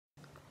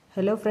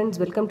Hello friends,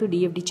 welcome to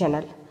DFD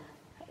channel.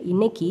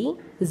 இன்னைக்கு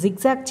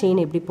zigzag chain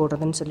எப்படி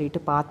போடுறதுன்னு சொல்லிட்டு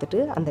பார்த்துட்டு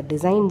அந்த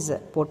டிசைன்ஸ்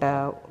போட்ட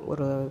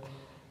ஒரு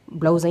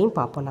ப்ளவுஸையும்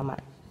பார்ப்போம் நம்ம.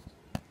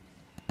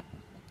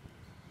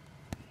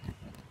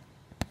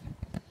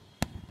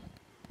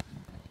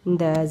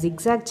 இந்த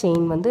zigzag chain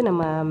வந்து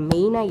நம்ம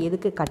மெயினாக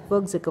எதுக்கு கட்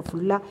ஒர்க்ஸுக்கு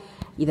ஃபுல்லாக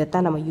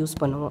இதைத்தான் நம்ம யூஸ்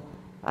பண்ணுவோம்.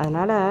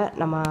 அதனால்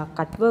நம்ம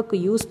கட் ஒர்க்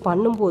யூஸ்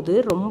பண்ணும்போது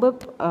ரொம்ப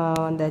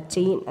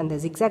அந்த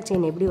zigzag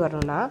chain எப்படி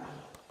வரணும்னா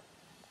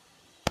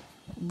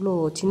இவ்வளோ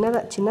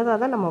சின்னதாக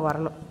தான் நம்ம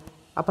வரணும்.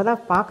 அப்போ தான்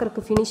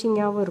பார்க்குறக்கு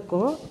ஃபினிஷிங்காகவும்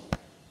இருக்கும்.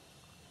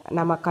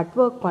 நம்ம கட்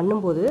ஒர்க்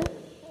பண்ணும்போது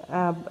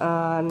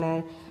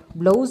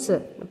ப்ளவுஸு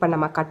இப்போ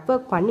நம்ம கட்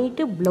ஒர்க்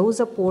பண்ணிவிட்டு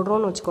ப்ளவுஸை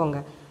போடுறோன்னு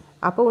வச்சுக்கோங்க,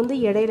 அப்போ வந்து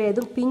இடையில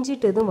எதுவும்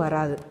பிஞ்சிட்டு எதுவும்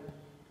வராது.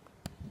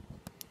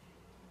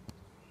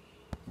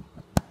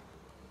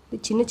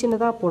 சின்ன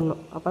சின்னதாக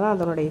போடணும், அப்போ தான்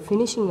அதனுடைய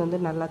ஃபினிஷிங் வந்து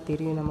நல்லா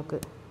தெரியும் நமக்கு.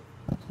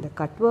 இந்த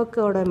கட்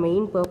ஒர்க்கோட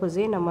மெயின்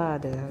பர்பஸே நம்ம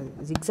அது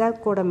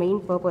ஜிக்ஸாக்கோட மெயின்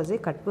பர்பஸே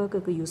கட்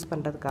ஒர்க்குக்கு யூஸ்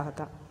பண்ணுறதுக்காக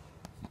தான்.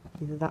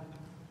 இதுதான்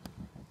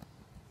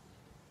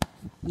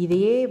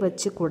இதையே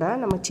வச்சு கூட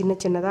நம்ம சின்ன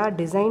சின்னதாக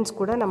டிசைன்ஸ்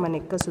கூட நம்ம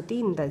நெக்கை சுற்றி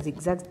இந்த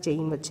ஜிக்ஸாக்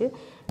செயின் வச்சு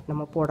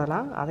நம்ம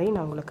போடலாம். அதையும்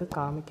நான் உங்களுக்கு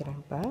காமிக்கிறேன்.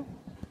 இப்போ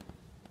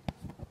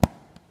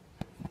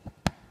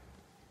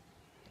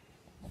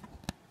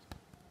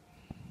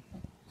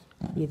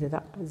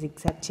இதுதான்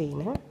ஜிக்ஸாக்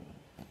செயின்.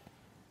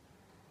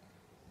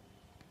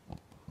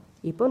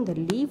 இப்போ இந்த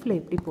லீஃபில்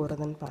எப்படி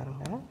போடுறதுன்னு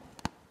பாருங்கள்.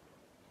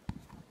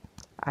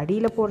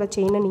 அடியில் போடுற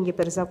செயினை நீங்கள்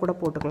பெருசாக கூட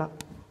போட்டுக்கலாம்,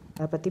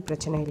 அதை பற்றி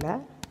பிரச்சனை இல்லை.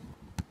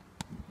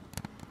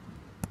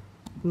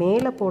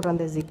 மேலே போடுற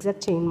அந்த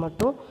ஜிக்ஸாக் செயின்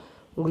மட்டும்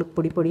உங்களுக்கு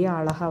பொடி பொடியாக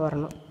அழகாக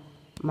வரணும்.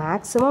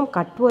 மேக்ஸிமம்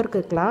கட்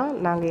ஒர்க்குக்கெலாம்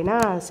நாங்கள்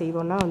என்ன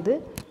செய்வோன்னா வந்து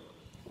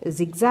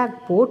ஜிக்ஸாக்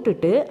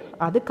போட்டுட்டு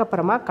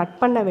அதுக்கப்புறமா கட்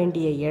பண்ண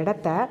வேண்டிய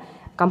இடத்த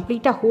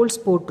கம்ப்ளீட்டாக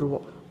ஹோல்ஸ்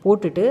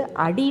போட்டுட்டு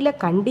அடியில்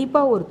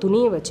கண்டிப்பாக ஒரு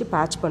துணியை வச்சு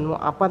பேட்ச் பண்ணுவோம்.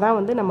 அப்போ தான்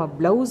வந்து நம்ம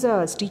ப்ளவுஸை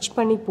ஸ்டிச்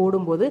பண்ணி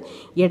போடும்போது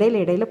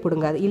இடையில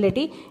பிடுங்காது.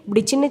 இல்லாட்டி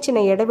இப்படி சின்ன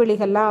சின்ன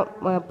இடைவெளிகள்லாம்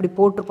இப்படி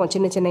போட்டிருப்போம்,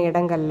 சின்ன சின்ன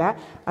இடங்களில்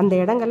அந்த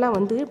இடங்கள்லாம்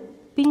வந்து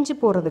பிஞ்சு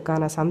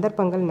போகிறதுக்கான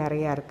சந்தர்ப்பங்கள்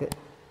நிறையா இருக்குது.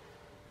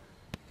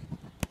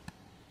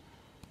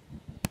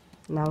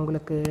 நான்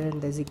உங்களுக்கு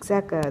இந்த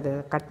ஜிக்ஸாக் அது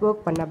கட்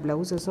ஒர்க் பண்ண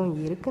ப்ளவுஸஸும்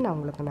இருக்குது,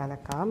 நான் அதை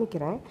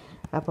காமிக்கிறேன்.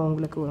 அப்போ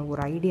உங்களுக்கு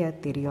ஒரு ஐடியா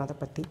தெரியும் அதை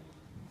பற்றி.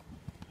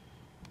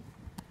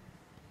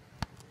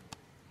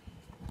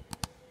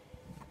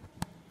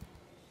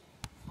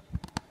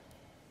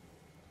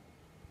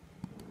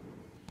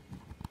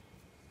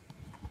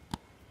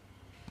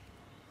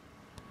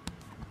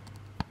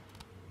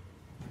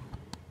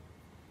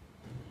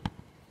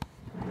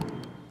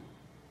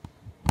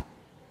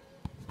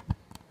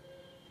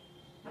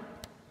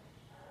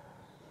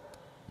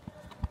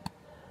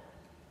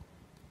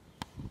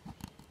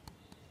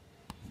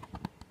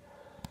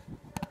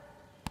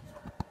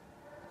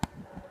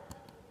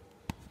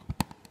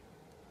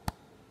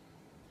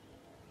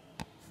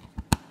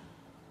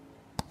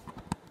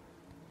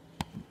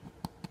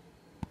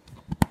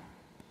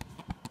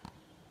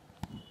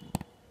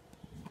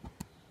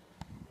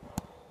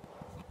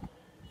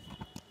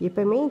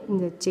 எப்போவுமே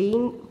இந்த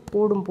செயின்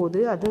போடும்போது,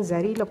 அதுவும்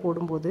ஜரியில்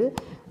போடும்போது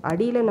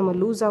அடியில் நம்ம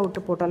லூஸாக விட்டு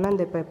போட்டோம்னா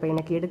இந்த இப்போ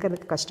எனக்கு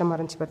எடுக்கிறதுக்கு கஷ்டமாக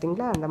இருந்துச்சு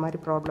பார்த்தீங்களா, அந்த மாதிரி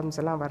ப்ராப்ளம்ஸ்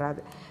எல்லாம் வராது.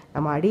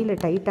 நம்ம அடியில்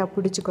டைட்டாக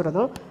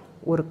பிடிச்சிக்கிறதும்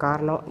ஒரு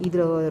காரணம்.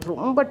 இதில்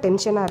ரொம்ப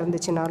டென்ஷனாக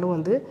இருந்துச்சுனாலும்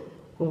வந்து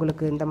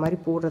உங்களுக்கு இந்த மாதிரி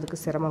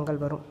போடுறதுக்கு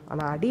சிரமங்கள் வரும்.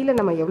 ஆனால் அடியில்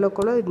நம்ம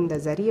எவ்வளோக்கெவ்வளோ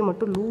இந்த ஜரியை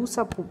மட்டும்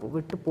லூஸாக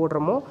விட்டு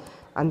போடுறோமோ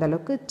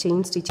அந்தளவுக்கு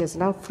செயின்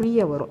ஸ்டிச்சஸ்லாம்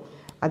ஃப்ரீயாக வரும்.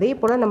 அதே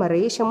போல் நம்ம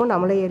ரேஷமும்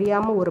நம்மளை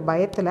எரியாமல் ஒரு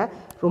பயத்தில்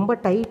ரொம்ப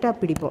டைட்டாக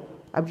பிடிப்போம்.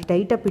 அப்படி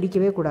டைட்டாக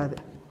பிடிக்கவே கூடாது.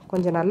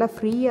 கொஞ்சம் நல்லா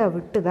ஃப்ரீயாக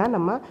விட்டு தான்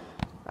நம்ம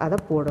அதை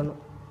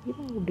போடணும். இது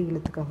இப்படி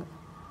இழுத்துக்கோங்க.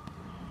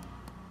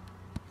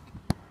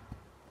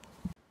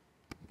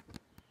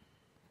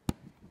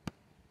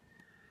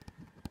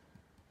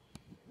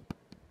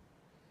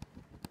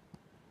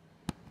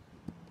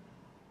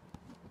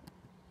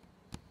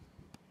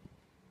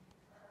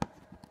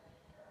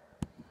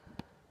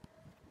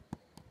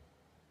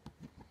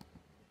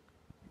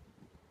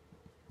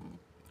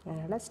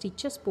 அதனால்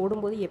ஸ்டிச்சஸ்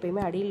போடும்போது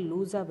எப்பயுமே அடியில்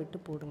லூஸாக விட்டு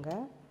போடுங்க.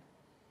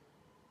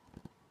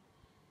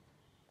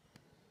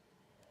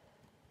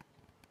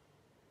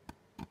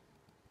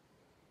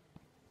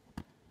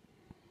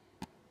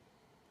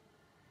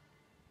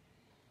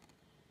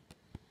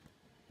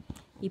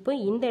 இப்போ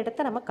இந்த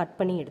இடத்த நம்ம கட்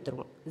பண்ணி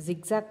எடுத்துருவோம்.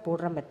 ஜிக்ஸாக்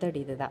போடுற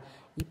மெத்தட் இது தான்.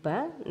 இப்போ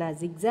நான்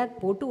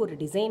ஜிக்ஸாக் போட்டு ஒரு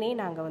டிசைனே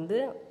நாங்கள் வந்து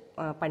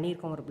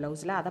பண்ணியிருக்கோம் ஒரு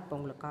ப்ளவுஸில், அதை இப்போ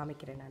உங்களுக்கு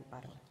காமிக்கிறேன் நான்,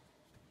 பாருங்கள்.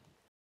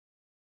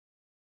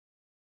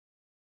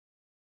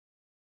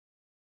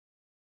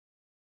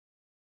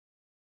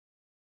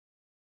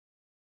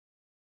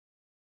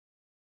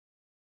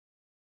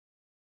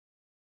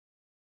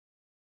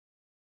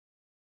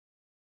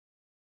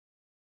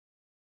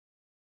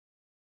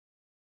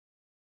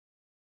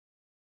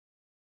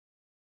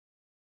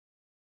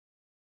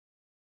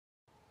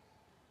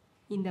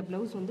 இந்த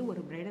ப்ளவுஸ் வந்து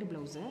ஒரு ப்ரைடல்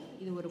ப்ளவுஸு.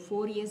 இது ஒரு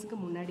 4 இயர்ஸ்க்கு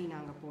முன்னாடி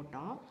நாங்கள்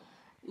போட்டோம்.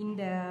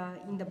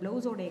 இந்த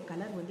ப்ளவுஸோடைய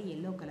கலர் வந்து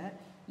எல்லோ கலர்.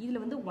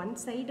 இதில் வந்து ஒன்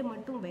சைடு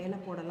மட்டும் வேலை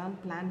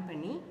போடலான்னு பிளான்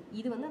பண்ணி,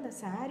 இது வந்து அந்த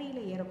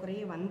சாரியில்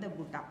ஏறக்குறைய வந்த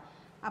புட்டா.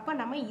 அப்போ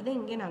நம்ம இதை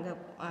இங்கே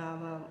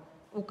நாங்கள்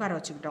உட்கார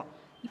வச்சுக்கிட்டோம்.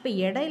 இப்போ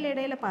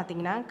இடையில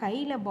பார்த்தீங்கன்னா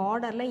கையில்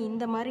பார்டரில்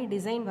இந்த மாதிரி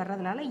டிசைன்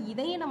வர்றதுனால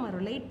இதையும் நம்ம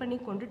ரிலேட் பண்ணி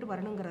கொண்டுட்டு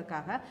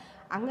வரணுங்கிறதுக்காக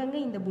அங்கங்கே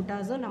இந்த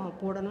புட்டாஸும் நம்ம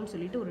போடணும்னு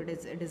சொல்லிட்டு ஒரு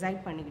டிசைன்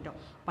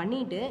பண்ணிக்கிட்டோம்.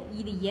 பண்ணிவிட்டு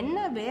இது என்ன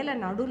வேலை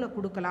நடுவில்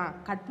கொடுக்கலாம்,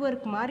 கட்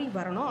ஒர்க் மாதிரி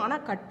வரணும்,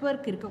 ஆனால் கட்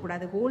ஒர்க்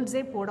இருக்கக்கூடாது,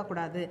 ஹோல்ஸே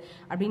போடக்கூடாது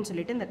அப்படின்னு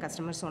சொல்லிட்டு இந்த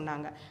கஸ்டமர்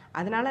சொன்னாங்க.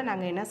 அதனால்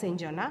நாங்கள் என்ன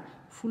செஞ்சோன்னா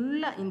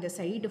ஃபுல்லாக இந்த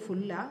சைடு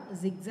ஃபுல்லாக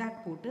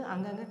ஜிக்ஸாக் போட்டு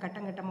அங்கங்கே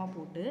கட்டமாக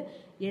போட்டு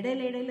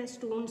இடையில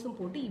ஸ்டோன்ஸும்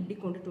போட்டு இப்படி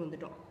கொண்டுட்டு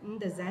வந்துட்டோம்.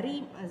 இந்த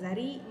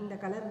ஜரி இந்த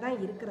கலர் தான்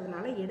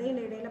இருக்கிறதுனால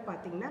இடையில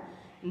பார்த்தீங்கன்னா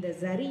இந்த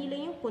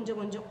ஜரியிலையும்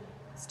கொஞ்சம்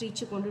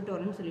ஸ்டிச்சு கொண்டுட்டு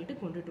வரணும்னு சொல்லிட்டு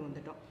கொண்டுட்டு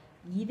வந்துட்டோம்.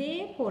 இதே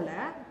போல்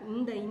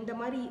இந்த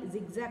மாதிரி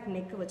ஜிக்ஸாக்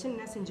நெக்கு வச்சு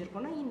என்ன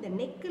செஞ்சுருக்கோன்னா இந்த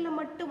நெக்கில்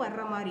மட்டும்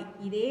வர்ற மாதிரி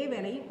இதே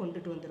வேலையும்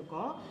கொண்டுட்டு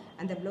வந்திருக்கோம்.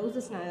 அந்த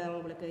ப்ளவுசஸ் நான்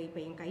உங்களுக்கு இப்போ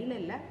என் கையில்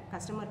இல்லை,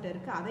 கஸ்டமர்கிட்ட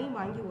இருக்குது, அதையும்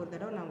வாங்கி ஒரு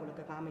தடவை நான்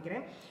உங்களுக்கு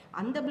காமிக்கிறேன்.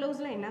 அந்த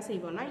ப்ளவுஸில் என்ன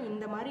செய்வோன்னா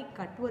இந்த மாதிரி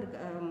கட் ஒர்க்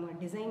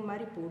டிசைன்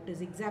மாதிரி போட்டு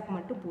ஜிக்ஸாக்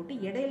மட்டும் போட்டு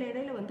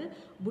இடையில வந்து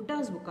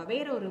புட்டாஸ்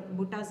வேறு ஒரு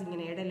புட்டாஸ்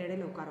இங்கே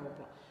இடையில உட்கார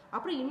வைப்போம்.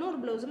 அப்புறம் இன்னொரு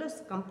ப்ளவுஸில்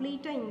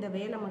கம்ப்ளீட்டாக இந்த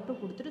வேலை மட்டும்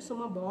கொடுத்துட்டு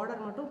சும்மா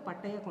பார்டர் மட்டும்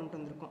பட்டையாக கொண்டு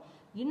வந்திருக்கோம்.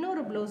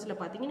 இன்னொரு ப்ளவுஸில்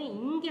பார்த்தீங்கன்னா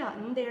இங்கே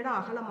இந்த இடம்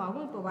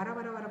அகலமாகவும் இப்போ வர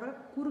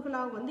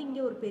குறுகலாக வந்து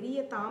இங்கே ஒரு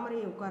பெரிய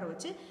தாமரையை உட்கார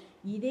வச்சு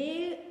இதே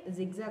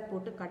ஜிக்ஸாக்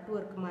போட்டு கட்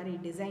ஒர்க் மாதிரி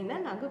டிசைனை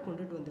நாங்கள்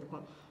கொண்டுட்டு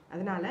வந்திருக்கோம்.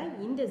 அதனால்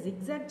இந்த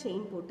ஜிக்ஸாக்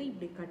செயின் போட்டு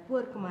இப்படி கட்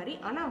ஒர்க் மாதிரி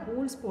ஆனால்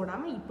ஹோல்ஸ்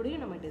போடாமல்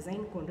இப்படியும் நம்ம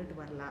டிசைன் கொண்டுட்டு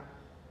வரலாம்.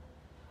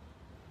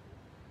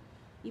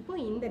 இப்போ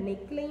இந்த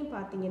நெக்லையும்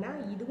பார்த்தீங்கன்னா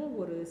இதுவும்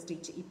ஒரு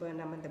ஸ்டிச். இப்போ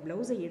நம்ம இந்த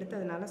ப்ளவுஸை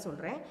எடுத்ததுனால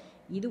சொல்கிறேன்,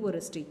 இது ஒரு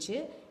ஸ்டிச்சு.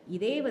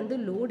 இதே வந்து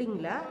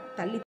லோடிங்கில்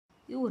தள்ளி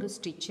இது ஒரு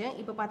ஸ்டிச்சு.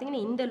 இப்போ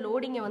பார்த்தீங்கன்னா இந்த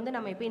லோடிங்கை வந்து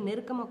நம்ம எப்போயும்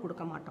நெருக்கமாக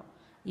கொடுக்க மாட்டோம்.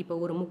 இப்போ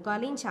ஒரு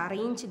 3/4 இன்ச்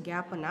 1/2 இன்ச்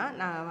கேப்புனா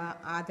நான்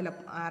அதில்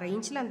 1/2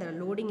 இன்ச்சில் அந்த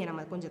லோடிங்கை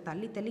நம்ம கொஞ்சம்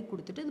தள்ளி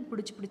கொடுத்துட்டு இது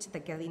பிடிச்சி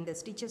தைக்கிறது. இந்த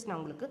ஸ்டிச்சஸ் நான்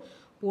உங்களுக்கு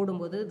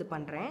போடும்போது இது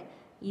பண்ணுறேன்.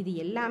 இது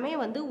எல்லாமே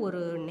வந்து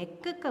ஒரு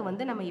நெக்குக்கு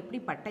வந்து நம்ம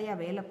எப்படி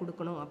பட்டையாக வேலை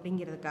கொடுக்கணும்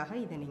அப்படிங்கிறதுக்காக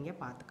இதை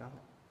நீங்கள் பார்த்துக்காங்க.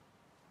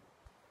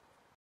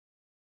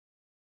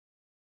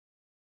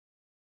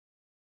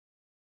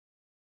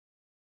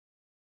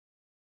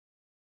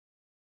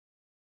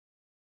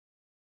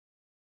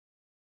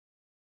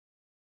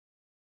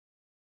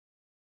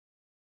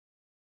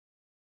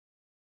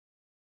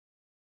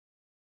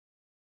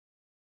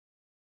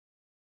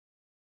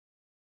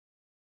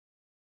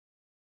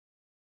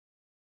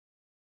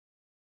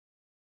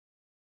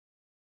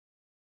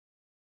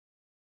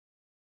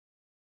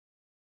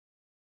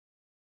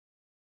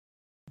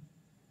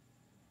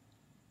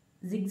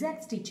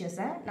 ஜிக்ஸாக்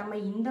ஸ்டிச்சஸை நம்ம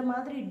இந்த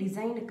மாதிரி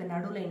டிசைனுக்கு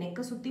நடுவில்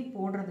நெக்கை சுற்றி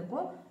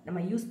போடுறதுக்கும்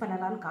நம்ம யூஸ்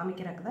பண்ணலான்னு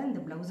காமிக்கிறதுக்கு தான்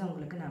இந்த ப்ளவுஸை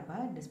உங்களுக்கு நான் இப்போ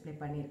டிஸ்பிளே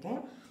பண்ணியிருக்கேன்.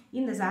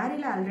 இந்த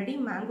சாரியில் ஆல்ரெடி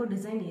மேங்கோ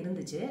டிசைன்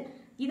இருந்துச்சு.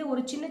 இதை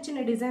ஒரு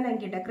சின்ன டிசைன்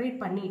அங்கே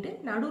டெக்கரேட் பண்ணிவிட்டு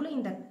நடுவில்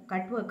இந்த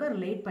கட் ஒர்க்கை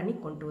ரிலேட் பண்ணி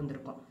கொண்டு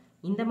வந்திருக்கோம்.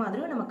 இந்த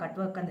மாதிரியும் நம்ம கட்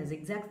ஒர்க் அந்த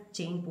ஜிக்ஸாக்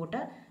செயின்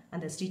போட்ட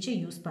அந்த ஸ்டிச்சை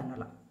யூஸ்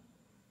பண்ணலாம்.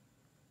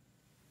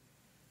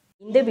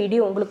 இந்த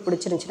வீடியோ உங்களுக்கு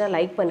பிடிச்சிருந்துச்சுன்னா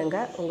லைக்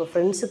பண்ணுங்கள், உங்கள்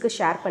ஃப்ரெண்ட்ஸுக்கு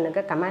ஷேர்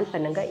பண்ணுங்கள், கமெண்ட்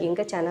பண்ணுங்கள்,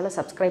 எங்கள் சேனலை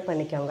சப்ஸ்கிரைப்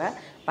பண்ணிக்கோங்க,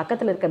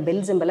 பக்கத்தில் இருக்க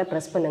பெல் சிம்பலை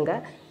ப்ரெஸ்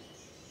பண்ணுங்கள்.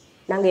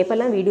 நாங்கள்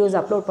எப்போல்லாம் வீடியோஸ்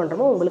அப்லோட்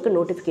பண்ணுறோமோ உங்களுக்கு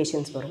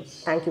நோட்டிஃபிகேஷன்ஸ் வரும்.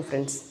 Thank you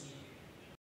friends.